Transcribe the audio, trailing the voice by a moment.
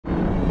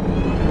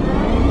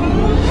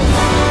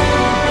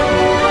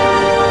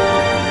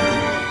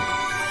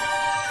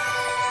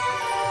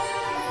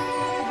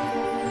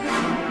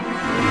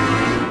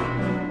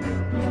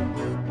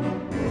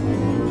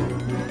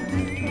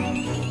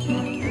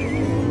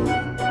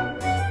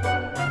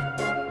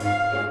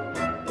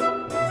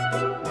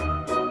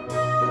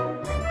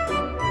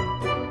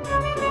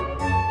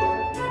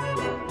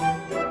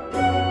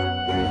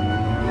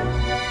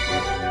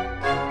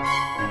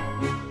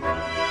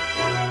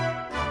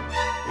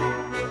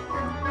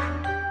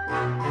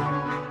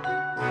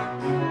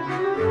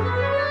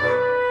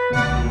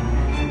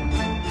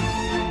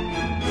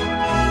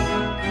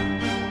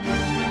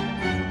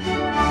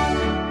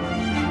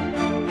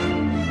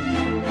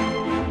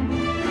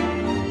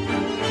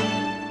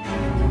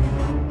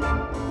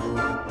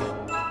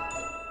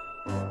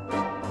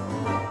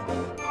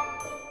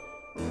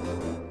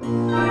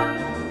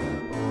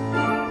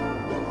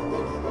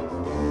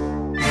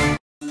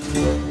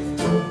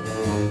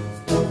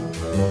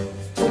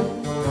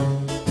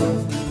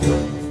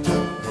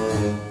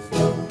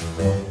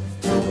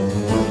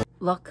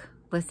look,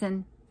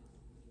 listen,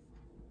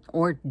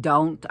 or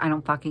don't. I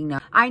don't fucking know.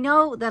 I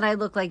know that I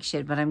look like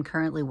shit, but I'm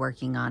currently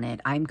working on it.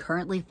 I'm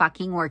currently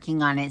fucking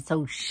working on it.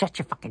 So shut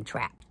your fucking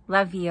trap.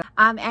 Love you.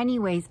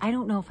 Anyways, I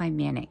don't know if I'm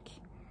manic,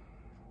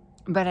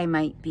 but I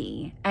might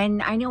be.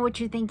 And I know what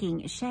you're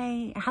thinking.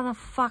 Shay, how the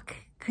fuck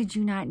could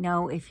you not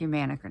know if you're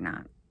manic or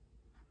not?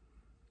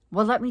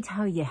 Well, let me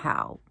tell you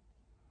how.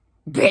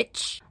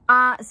 Bitch.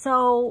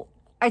 So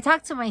I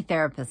talked to my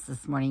therapist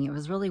this morning. It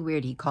was really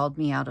weird. He called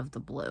me out of the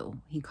blue.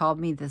 He called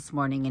me this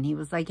morning and he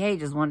was like, hey,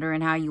 just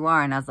wondering how you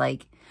are. And I was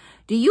like,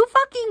 do you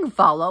fucking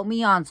follow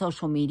me on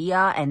social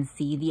media and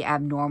see the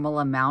abnormal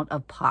amount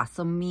of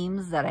possum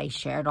memes that I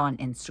shared on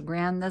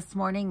Instagram this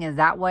morning? Is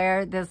that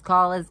where this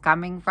call is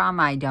coming from?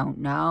 I don't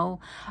know.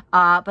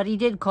 But he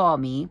did call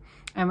me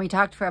and we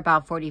talked for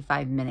about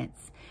 45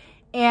 minutes.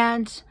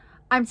 And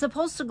I'm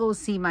supposed to go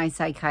see my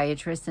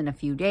psychiatrist in a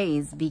few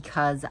days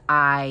because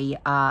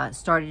I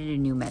started a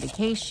new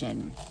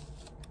medication.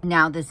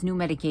 Now, this new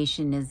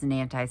medication is an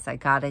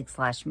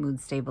antipsychotic /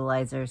 mood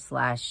stabilizer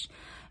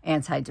 /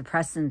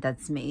 antidepressant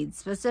that's made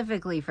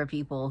specifically for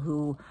people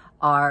who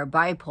are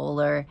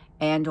bipolar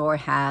and or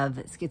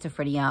have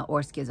schizophrenia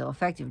or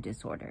schizoaffective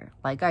disorder,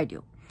 like I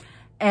do.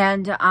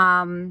 And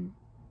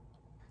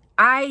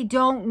I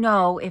don't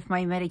know if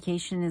my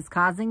medication is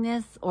causing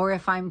this or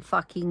if I'm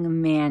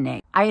fucking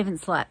manic. I haven't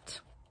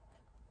slept.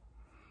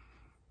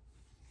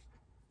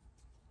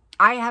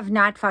 I have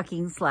not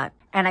fucking slept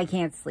and I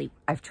can't sleep.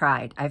 I've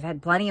tried. I've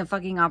had plenty of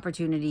fucking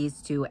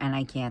opportunities to, and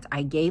I can't.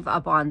 I gave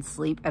up on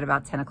sleep at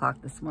about 10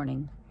 o'clock this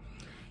morning.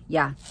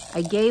 Yeah,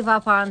 I gave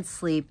up on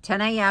sleep.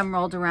 10 a.m.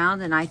 rolled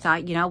around and I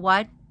thought, you know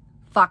what?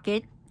 Fuck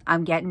it.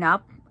 I'm getting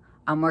up.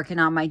 I'm working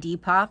on my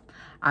Depop.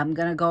 I'm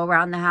going to go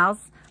around the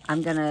house.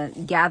 I'm going to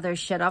gather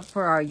shit up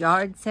for our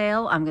yard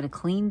sale. I'm going to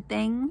clean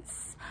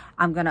things.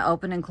 I'm going to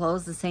open and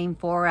close the same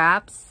 4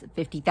 apps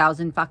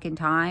 50,000 fucking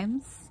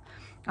times.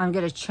 I'm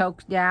going to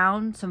choke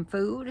down some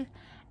food.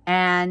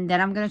 And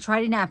then I'm going to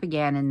try to nap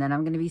again. And then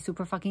I'm going to be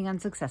super fucking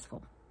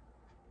unsuccessful.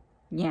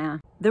 Yeah.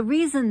 The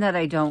reason that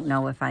I don't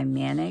know if I'm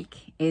manic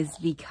is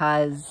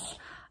because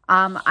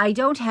I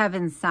don't have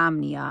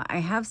insomnia. I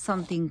have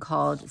something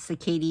called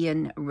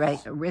circadian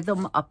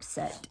rhythm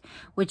upset,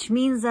 which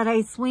means that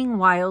I swing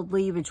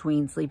wildly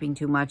between sleeping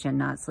too much and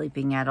not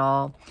sleeping at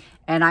all.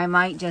 And I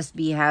might just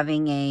be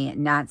having a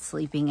not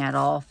sleeping at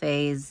all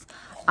phase.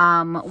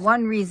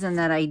 One reason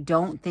that I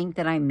don't think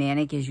that I'm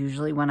manic is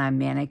usually when I'm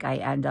manic, I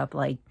end up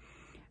like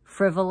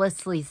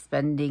frivolously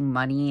spending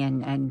money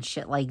and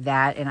shit like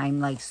that. And I'm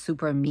like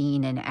super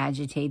mean and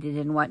agitated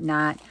and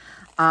whatnot.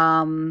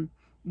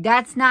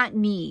 That's not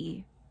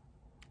me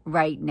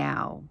right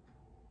now.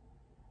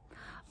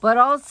 But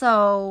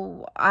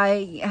also,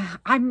 I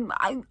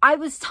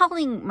was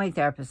telling my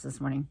therapist this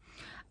morning,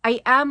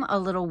 I am a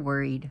little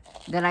worried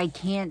that I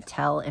can't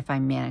tell if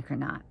I'm manic or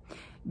not.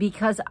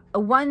 Because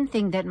one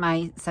thing that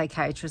my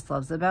psychiatrist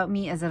loves about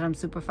me is that I'm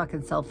super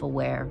fucking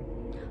self-aware.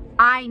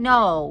 I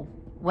know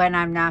when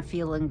I'm not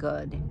feeling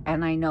good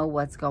and I know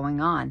what's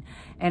going on.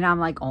 And I'm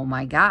like, oh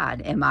my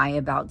God, am I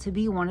about to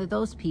be one of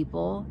those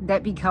people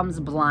that becomes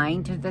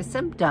blind to the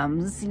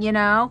symptoms, you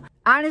know?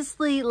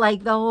 Honestly,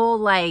 like the whole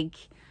like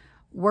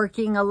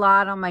working a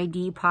lot on my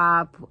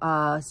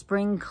Depop,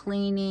 spring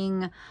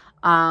cleaning,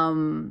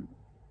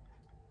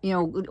 you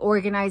know,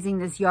 organizing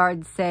this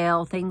yard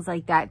sale, things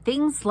like that.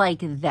 Things like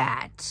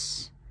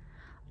that.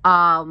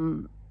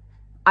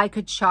 I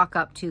could chalk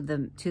up to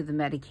the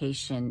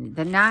medication.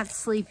 The not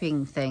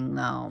sleeping thing,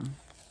 though.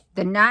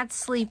 The not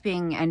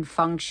sleeping and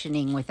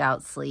functioning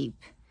without sleep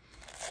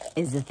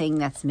is the thing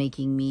that's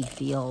making me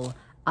feel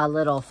a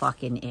little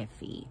fucking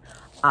iffy.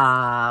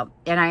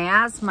 And I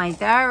asked my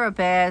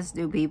therapist,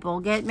 do people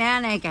get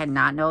manic and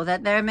not know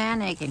that they're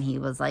manic? And he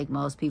was like,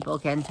 most people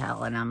can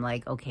tell. And I'm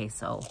like, okay,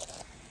 so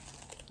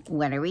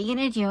what are we going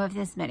to do if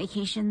this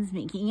medication's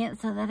making it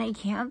so that I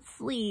can't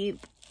sleep?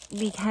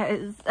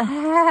 Because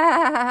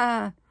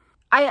I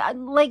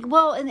like,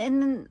 well,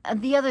 and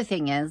the other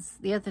thing is,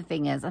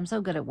 I'm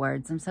so good at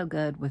words. I'm so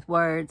good with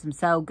words. I'm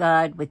so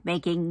good with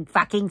making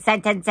fucking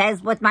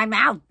sentences with my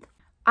mouth.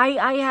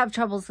 I have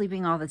trouble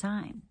sleeping all the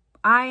time.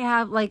 I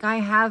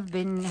have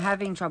been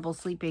having trouble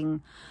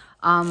sleeping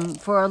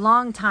for a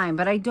long time,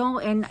 but I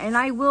don't, and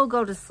I will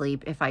go to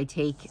sleep if I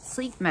take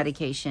sleep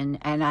medication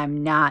and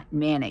I'm not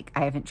manic.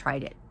 I haven't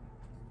tried it.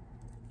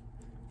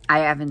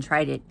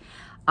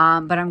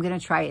 But I'm going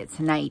to try it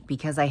tonight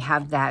because I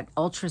have that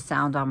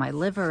ultrasound on my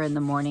liver in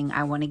the morning.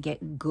 I want to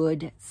get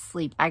good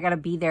sleep. I got to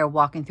be there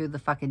walking through the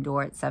fucking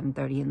door at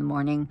 7:30 in the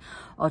morning.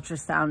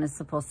 Ultrasound is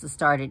supposed to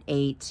start at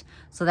 8.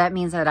 So that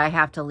means that I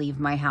have to leave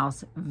my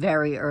house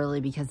very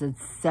early because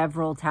it's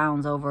several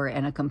towns over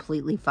in a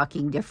completely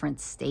fucking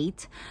different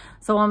state.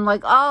 So I'm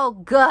like, oh,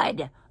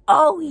 good.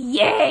 Oh,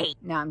 yay.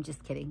 No, I'm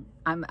just kidding.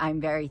 I'm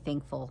very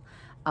thankful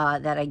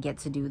that I get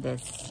to do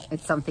this.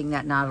 It's something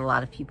that not a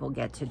lot of people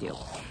get to do.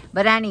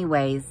 But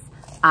anyways,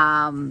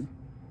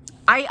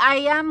 I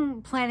I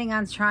am planning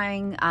on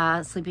trying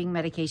sleeping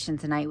medication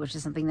tonight, which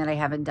is something that I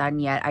haven't done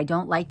yet. I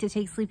don't like to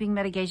take sleeping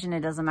medication. It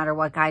doesn't matter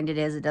what kind it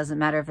is. It doesn't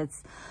matter if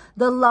it's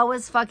the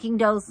lowest fucking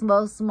dose,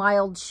 most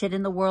mild shit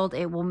in the world.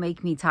 It will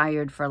make me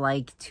tired for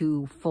like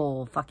 2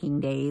 full fucking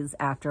days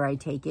after I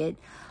take it.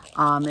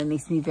 It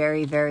makes me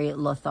very, very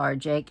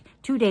lethargic.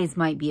 2 days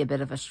might be a bit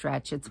of a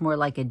stretch. It's more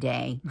like a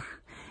day.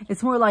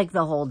 It's more like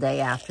the whole day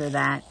after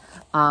that.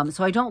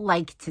 So I don't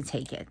like to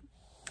take it.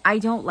 I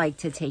don't like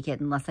to take it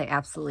unless I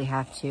absolutely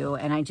have to.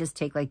 And I just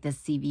take like this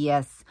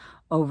CVS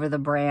over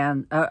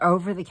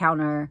the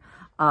counter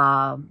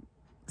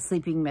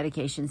sleeping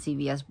medication,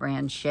 CVS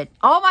brand shit.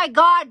 Oh my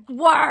God,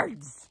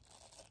 words!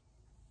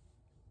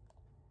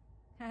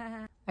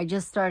 I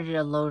just started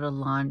a load of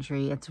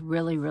laundry. It's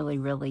really, really,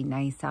 really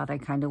nice out. I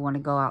kind of want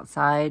to go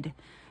outside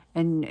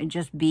and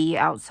just be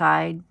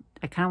outside.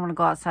 I kind of want to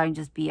go outside and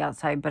just be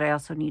outside, but I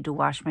also need to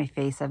wash my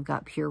face. I've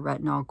got pure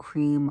retinol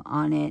cream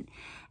on it.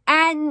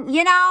 And,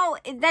 you know,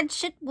 that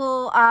shit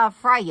will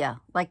fry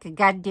you like a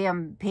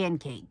goddamn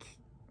pancake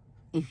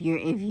if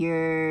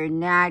you're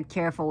not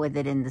careful with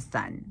it in the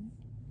sun.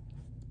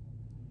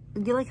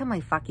 Do you like how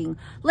my fucking...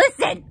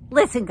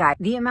 Listen, guys.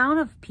 The amount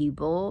of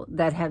people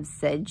that have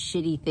said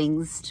shitty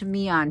things to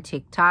me on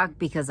TikTok,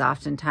 because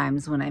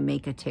oftentimes when I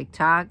make a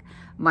TikTok,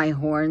 my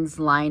horns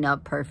line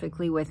up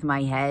perfectly with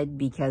my head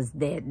because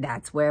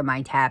that's where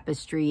my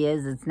tapestry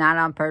is. It's not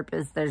on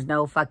purpose. There's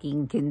no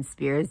fucking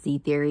conspiracy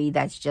theory.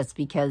 That's just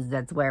because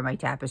that's where my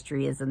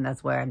tapestry is and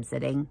that's where I'm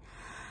sitting.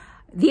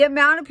 The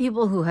amount of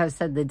people who have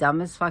said the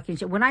dumbest fucking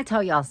shit. When I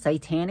tell y'all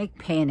satanic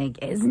panic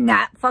is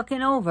not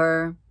fucking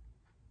over...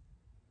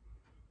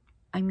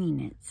 I mean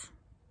it.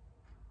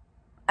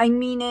 I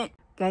mean it.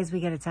 Guys, we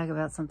got to talk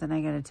about something.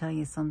 I got to tell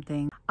you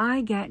something.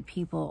 I get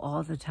people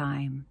all the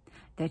time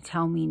that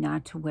tell me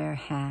not to wear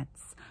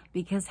hats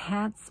because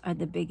hats are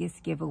the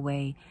biggest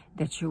giveaway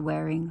that you're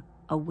wearing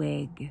a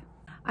wig.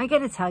 I got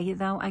to tell you,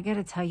 though, I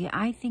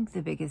think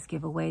the biggest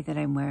giveaway that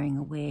I'm wearing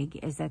a wig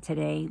is that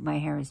today my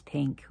hair is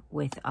pink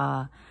with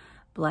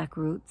black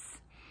roots.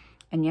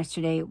 And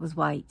yesterday it was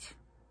white.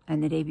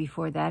 And the day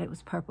before that it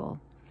was purple.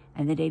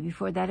 And the day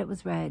before that it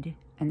was red.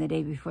 And the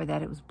day before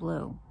that, it was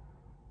blue.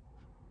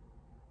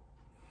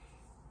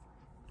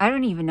 I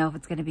don't even know if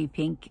it's going to be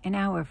pink an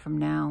hour from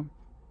now.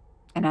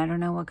 And I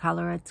don't know what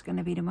color it's going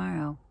to be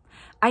tomorrow.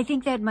 I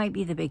think that might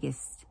be the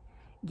biggest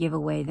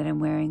giveaway that I'm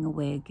wearing a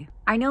wig.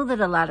 I know that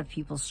a lot of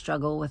people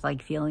struggle with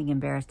like feeling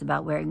embarrassed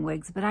about wearing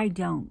wigs, but I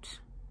don't.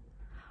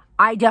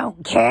 I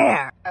don't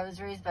care. I was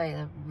raised by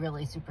a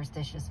really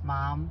superstitious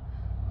mom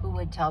who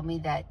would tell me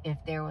that if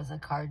there was a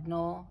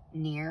cardinal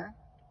near,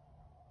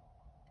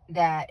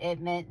 that it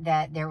meant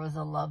that there was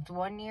a loved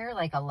one near,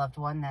 like a loved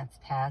one that's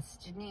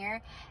passed near.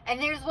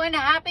 And there's one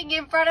hopping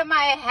in front of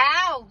my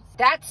house.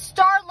 That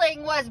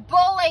starling was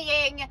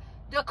bullying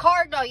the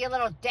cardinal, you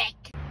little dick.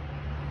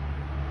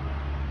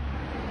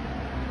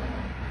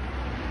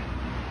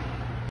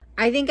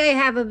 I think I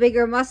have a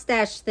bigger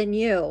mustache than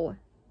you.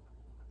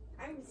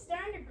 I'm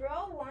starting to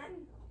grow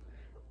one.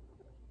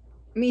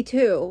 Me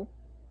too.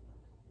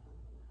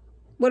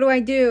 What do I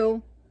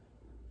do?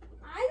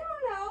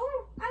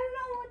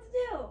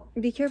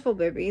 Be careful,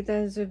 baby.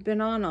 Those have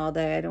been on all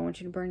day. I don't want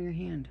you to burn your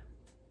hand.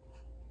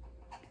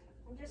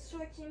 I'm just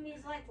switching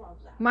these light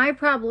bulbs out. My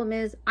problem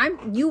is,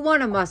 you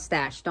want a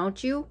mustache,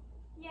 don't you?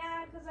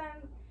 Yeah, because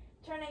I'm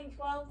turning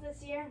 12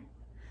 this year.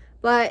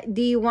 But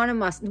do you want a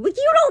mustache?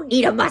 You don't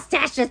need a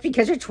mustache just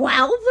because you're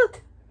 12. Oh,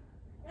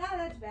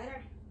 that's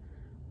better.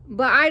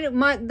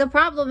 But the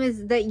problem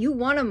is that you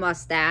want a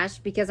mustache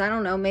because I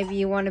don't know, maybe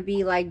you want to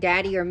be like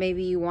daddy, or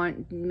maybe you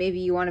want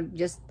to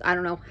just, I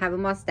don't know, have a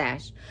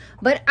mustache.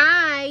 But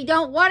I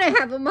don't want to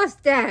have a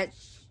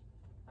mustache.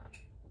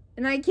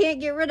 And I can't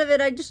get rid of it.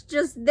 I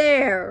just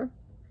there.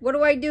 What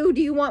do I do?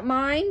 Do you want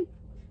mine?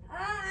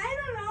 I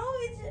don't know.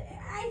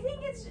 I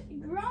think it's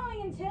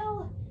growing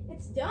until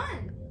it's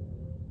done.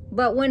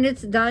 But when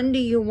it's done, do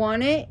you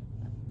want it?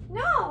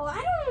 No,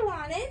 I don't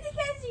want it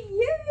because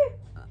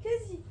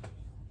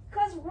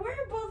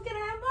we're both gonna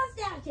have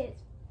mustaches.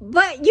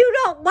 But you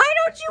don't. Why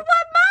don't you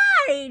want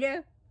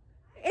mine?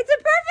 It's a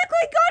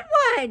perfectly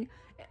good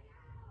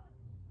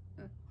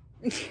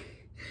one.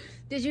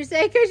 Did you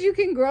say because you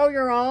can grow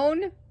your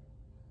own?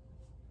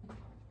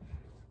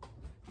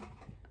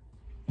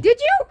 Did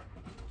you?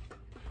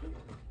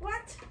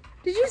 What?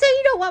 Did you say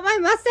you don't want my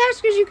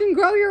mustache because you can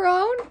grow your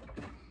own?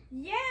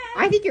 Yeah.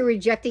 I think you're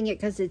rejecting it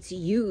because it's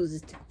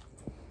used.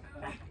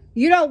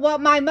 You don't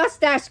want my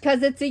mustache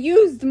because it's a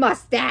used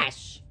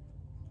mustache.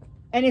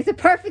 And it's a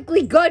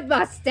perfectly good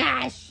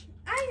mustache.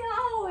 I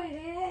know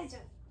it is.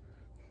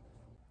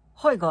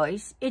 Hi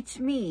guys, it's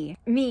me.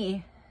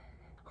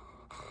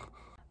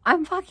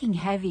 I'm fucking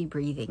heavy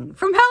breathing.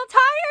 From how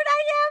tired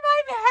I am,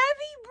 I'm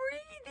heavy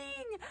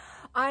breathing.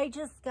 I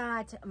just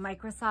got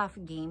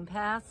Microsoft Game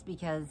Pass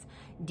because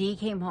D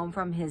came home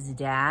from his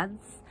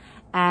dad's.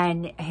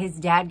 And his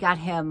dad got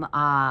him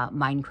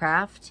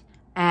Minecraft.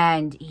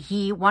 And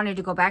he wanted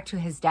to go back to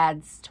his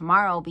dad's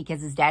tomorrow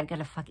because his dad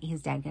got a fucking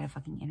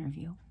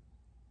interview.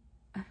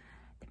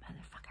 The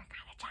motherfucker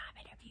got a job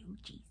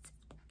interview.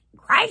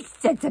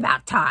 Christ, it's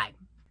about time.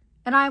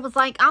 And I was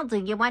like, I'll do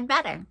you one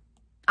better.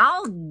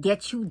 I'll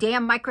get you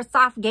damn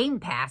Microsoft Game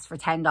Pass for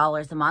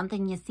 $10 a month,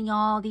 and you see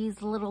all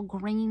these little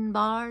green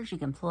bars? You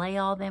can play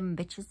all them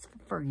bitches for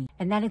free.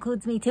 And that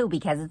includes me too,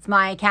 because it's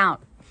my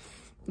account.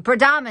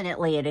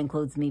 Predominantly, it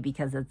includes me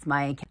because it's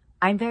my account.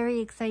 I'm very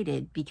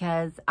excited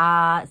because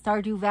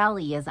Stardew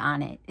Valley is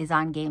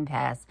on Game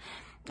Pass.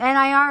 And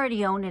I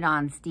already own it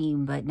on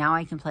Steam, but now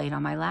I can play it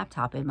on my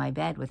laptop in my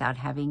bed without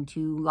having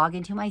to log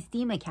into my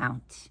Steam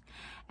account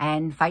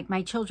and fight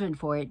my children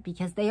for it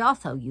because they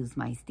also use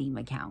my Steam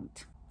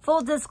account.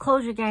 Full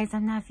disclosure, guys,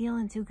 I'm not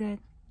feeling too good.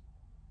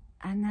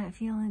 I'm not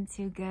feeling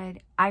too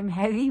good. I'm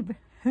heavy.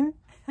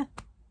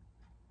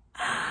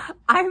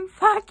 I'm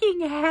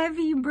fucking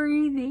heavy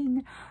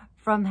breathing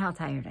from how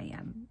tired I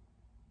am.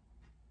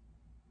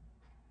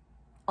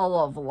 I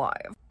love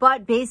life.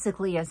 But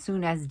basically, as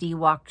soon as Dee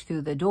walked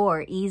through the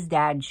door, E's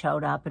dad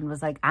showed up and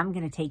was like, I'm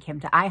going to take him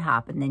to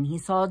IHOP. And then he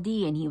saw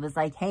Dee and he was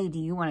like, hey, do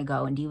you want to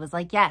go? And Dee was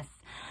like, yes.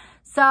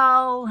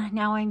 So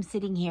now I'm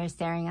sitting here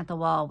staring at the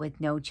wall with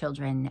no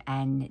children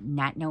and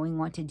not knowing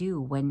what to do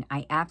when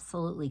I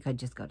absolutely could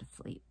just go to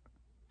sleep.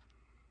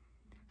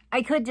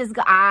 I could just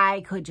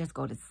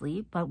go to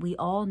sleep, but we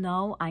all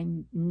know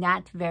I'm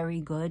not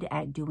very good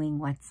at doing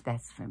what's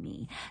best for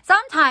me.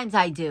 Sometimes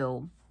I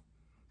do,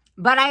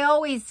 but I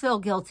always feel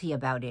guilty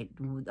about it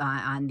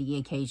on the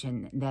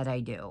occasion that I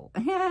do.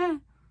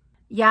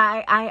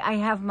 Yeah, I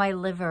have my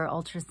liver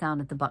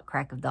ultrasound at the butt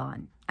crack of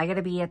dawn. I got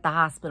to be at the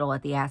hospital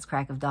at the ass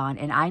crack of dawn,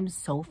 and I'm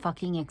so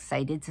fucking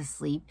excited to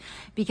sleep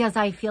because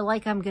I feel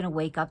like I'm going to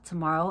wake up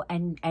tomorrow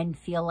and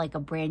feel like a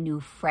brand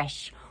new,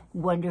 fresh,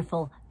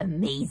 wonderful,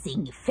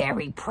 amazing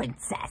fairy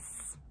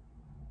princess.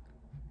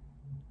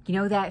 You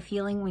know that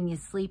feeling when you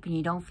sleep and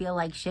you don't feel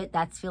like shit?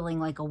 That's feeling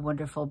like a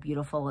wonderful,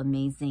 beautiful,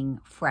 amazing,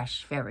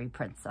 fresh fairy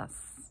princess.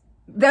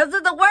 Those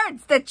are the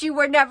words that you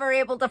were never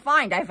able to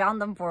find. I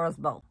found them for us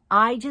both.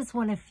 I just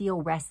want to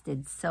feel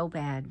rested so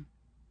bad.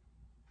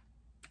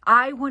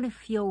 I want to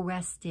feel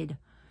rested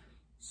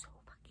so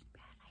fucking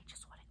bad. I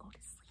just want to go to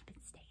sleep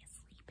and stay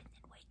asleep and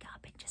then wake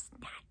up and just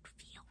not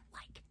feel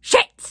like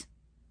shit.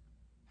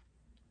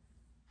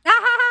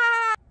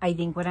 I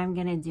think what I'm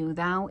going to do,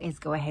 though, is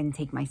go ahead and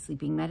take my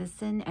sleeping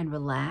medicine and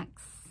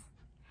relax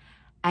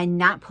and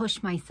not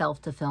push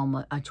myself to film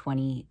a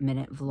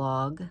 20-minute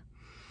vlog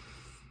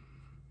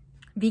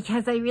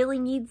because I really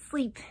need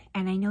sleep.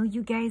 And I know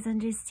you guys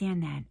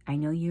understand that. I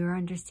know you're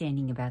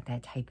understanding about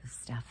that type of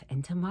stuff.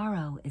 And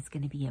tomorrow is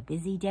going to be a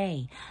busy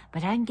day,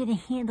 but I'm going to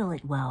handle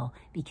it well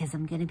because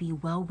I'm going to be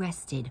well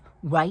rested,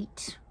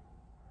 right?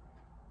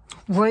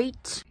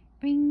 Right?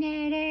 Bring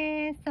that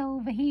ass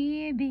over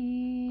here,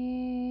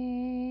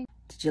 bitch.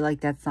 Did you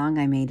like that song?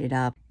 I made it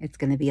up. It's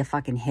going to be a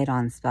fucking hit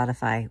on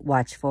Spotify.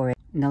 Watch for it.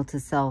 Note to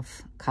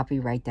self,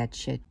 copyright that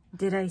shit.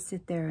 Did I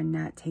sit there and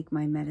not take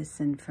my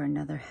medicine for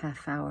another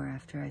half hour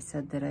after I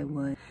said that I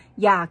would?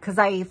 Yeah, because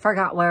I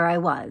forgot where I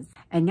was.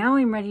 And now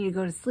I'm ready to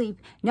go to sleep.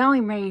 Now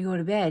I'm ready to go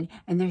to bed.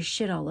 And there's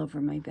shit all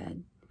over my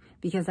bed.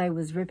 Because I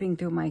was ripping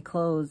through my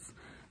clothes,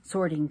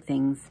 sorting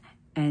things.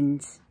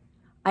 And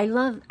I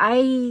love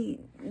that.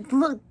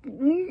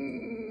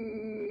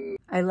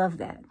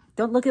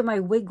 Don't look at my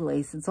wig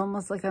lace. It's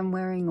almost like I'm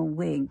wearing a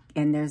wig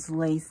and there's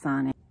lace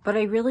on it. But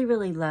I really,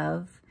 really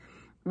love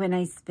when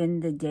I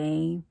spend the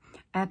day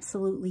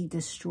absolutely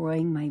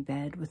destroying my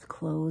bed with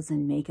clothes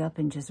and makeup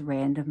and just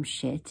random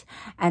shit.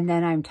 And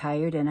then I'm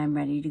tired and I'm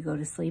ready to go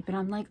to sleep. And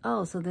I'm like,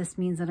 oh, so this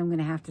means that I'm going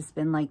to have to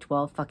spend like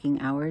 12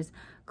 fucking hours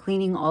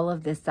cleaning all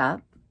of this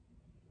up.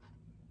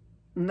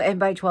 And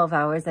by 12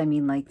 hours, I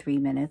mean like 3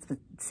 minutes, but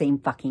same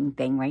fucking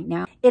thing right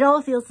now. It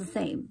all feels the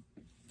same.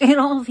 It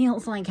all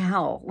feels like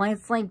hell. Like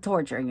it's like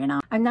torture, you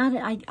know? I know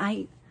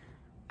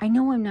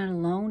I'm not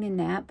alone in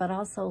that, but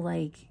also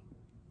like,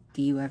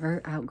 do you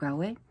ever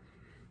outgrow it?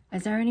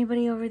 Is there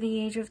anybody over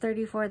the age of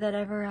 34 that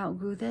ever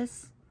outgrew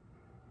this?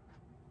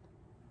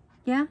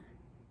 Yeah?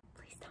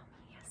 Please tell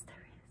me yes,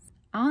 there is.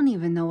 I don't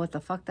even know what the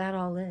fuck that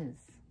all is.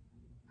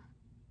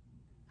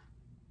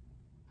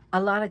 A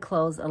lot of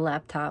clothes, a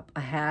laptop, a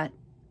hat,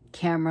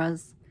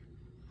 cameras.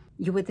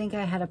 You would think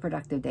I had a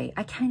productive day.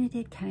 I kind of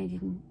did, kind of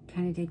didn't,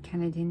 kind of did,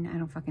 kind of didn't. I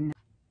don't fucking know.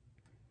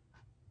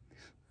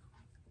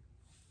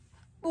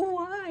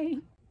 Why?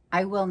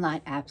 I will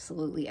not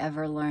absolutely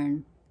ever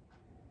learn.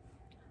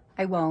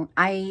 I won't.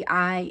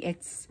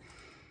 It's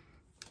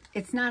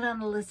not on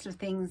the list of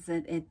things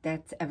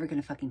that's ever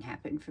going to fucking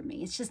happen for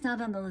me. It's just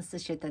not on the list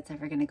of shit that's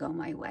ever going to go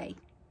my way.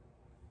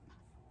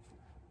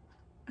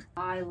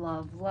 I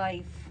love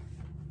life.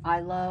 I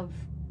love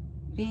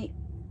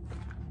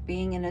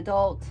being an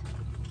adult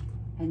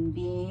and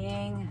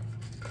being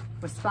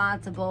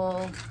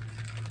responsible.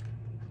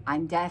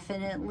 I'm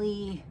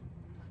definitely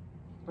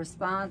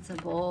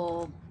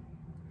responsible.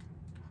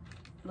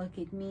 Look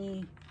at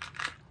me.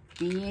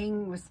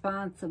 Being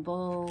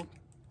responsible.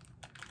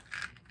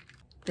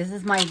 This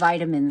is my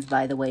vitamins,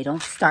 by the way.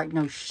 Don't start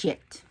no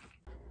shit.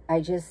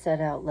 I just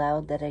said out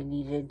loud that I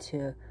needed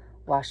to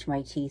wash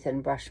my teeth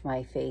and brush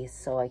my face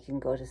so I can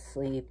go to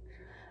sleep.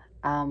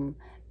 I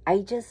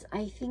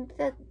think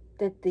that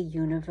that the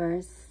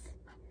universe,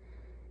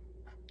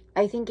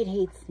 I think it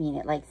hates me and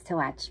it likes to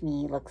watch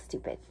me look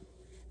stupid.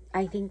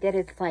 I think that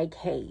it's like,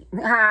 hey,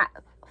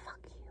 fuck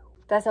you.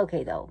 That's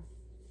okay though.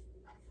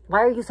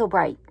 Why are you so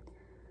bright?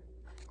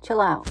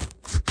 Chill out.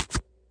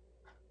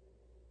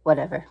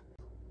 Whatever.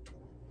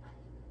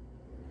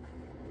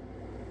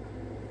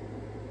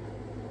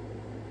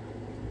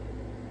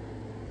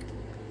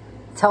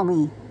 Tell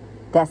me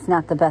that's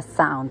not the best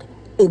sound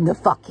in the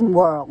fucking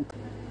world.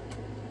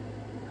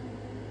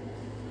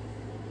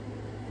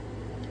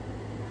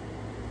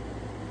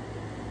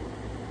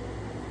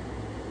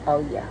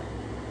 Oh yeah.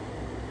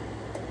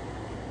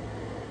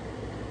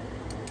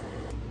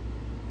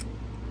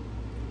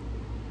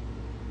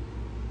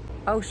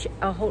 Oh shit.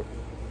 Oh, hold.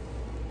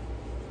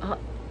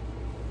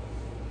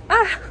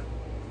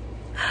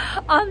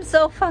 I'm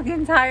so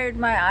fucking tired.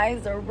 My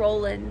eyes are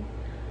rolling.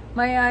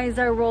 My eyes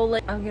are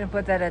rolling. I'm gonna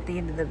put that at the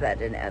end of the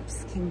bed and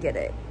Epps can get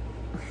it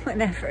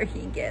whenever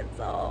he gets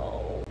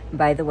home.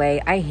 By the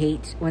way, I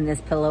hate when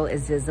this pillow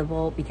is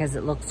visible because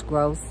it looks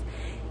gross.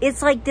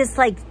 It's like this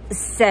like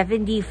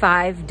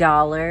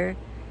 $75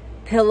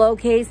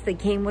 pillowcase that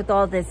came with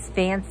all this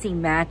fancy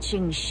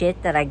matching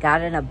shit that I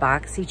got in a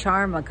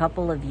BoxyCharm a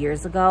couple of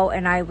years ago.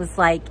 And I was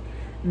like,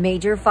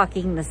 major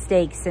fucking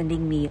mistake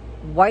sending me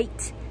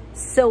white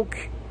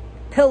silk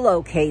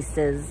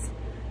pillowcases.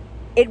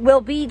 It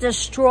will be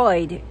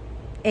destroyed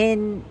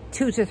in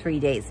 2 to 3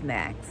 days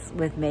max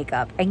with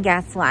makeup. And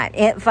guess what?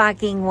 It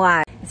fucking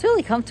what? It's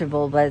really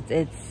comfortable, but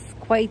it's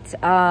quite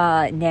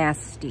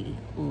nasty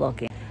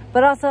looking.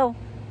 But also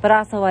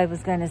I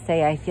was going to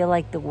say, I feel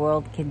like the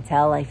world can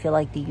tell. I feel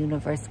like the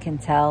universe can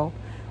tell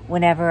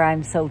whenever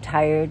I'm so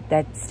tired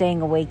that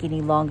staying awake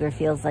any longer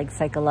feels like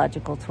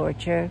psychological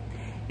torture.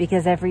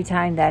 Because every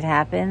time that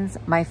happens,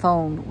 my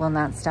phone will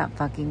not stop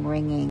fucking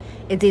ringing.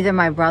 It's either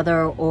my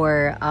brother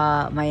or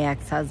my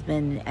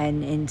ex-husband.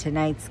 And in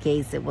tonight's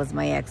case, it was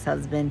my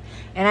ex-husband.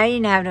 And I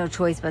didn't have no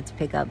choice but to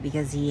pick up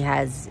because he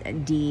has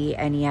D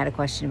and he had a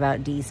question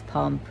about D's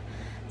pump.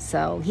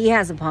 So he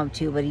has a pump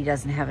too, but he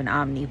doesn't have an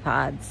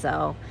Omnipod.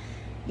 So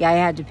yeah, I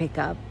had to pick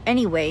up.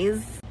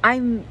 Anyways,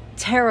 I'm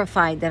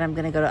terrified that I'm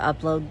going to go to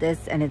upload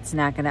this and it's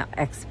not going to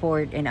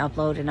export and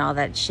upload and all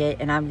that shit.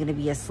 And I'm going to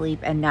be asleep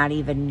and not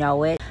even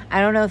know it.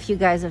 I don't know if you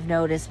guys have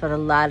noticed, but a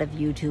lot of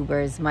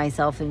YouTubers,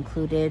 myself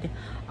included,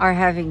 are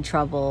having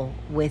trouble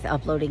with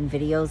uploading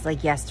videos.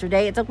 Like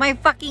yesterday, it took my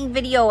fucking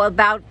video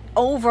about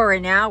over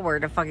an hour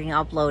to fucking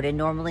upload. And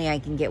normally I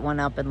can get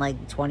one up in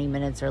like 20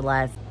 minutes or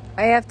less.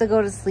 I have to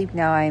go to sleep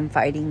now. I am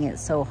fighting it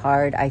so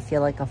hard. I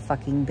feel like a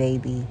fucking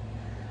baby.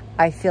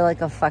 I feel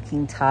like a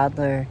fucking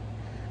toddler.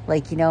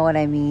 Like, you know what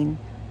I mean?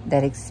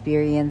 That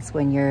experience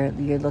when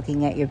you're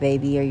looking at your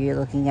baby or you're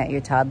looking at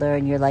your toddler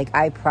and you're like,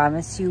 I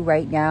promise you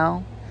right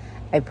now,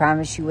 I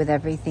promise you with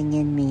everything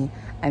in me,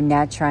 I'm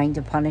not trying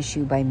to punish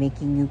you by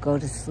making you go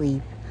to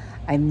sleep.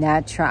 I'm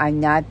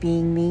not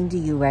being mean to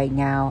you right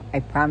now. I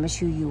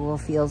promise you, you will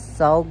feel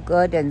so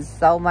good and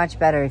so much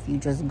better if you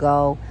just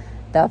go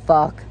the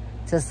fuck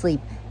to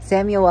sleep.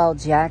 Samuel L.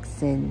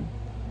 Jackson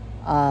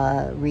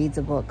reads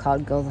a book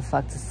called Go the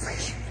Fuck to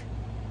Sleep.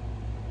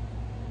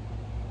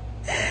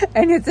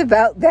 And it's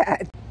about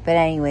that. But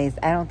anyways,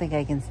 I don't think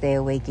I can stay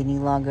awake any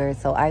longer.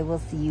 So I will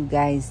see you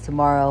guys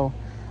tomorrow.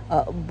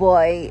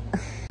 Boy,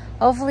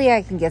 hopefully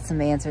I can get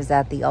some answers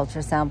at the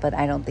ultrasound, but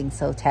I don't think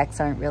so.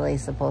 Techs aren't really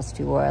supposed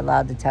to or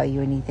allowed to tell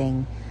you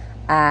anything.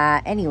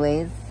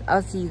 Anyways,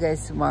 I'll see you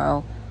guys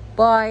tomorrow.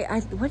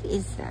 Bye. What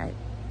is that?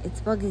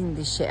 It's bugging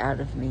the shit out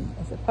of me.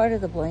 Is it part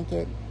of the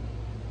blanket?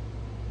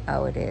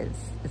 Oh, it is.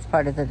 It's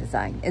part of the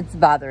design. It's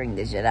bothering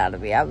the shit out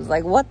of me. I was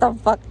like, what the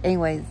fuck?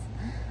 Anyways,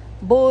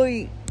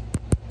 boy.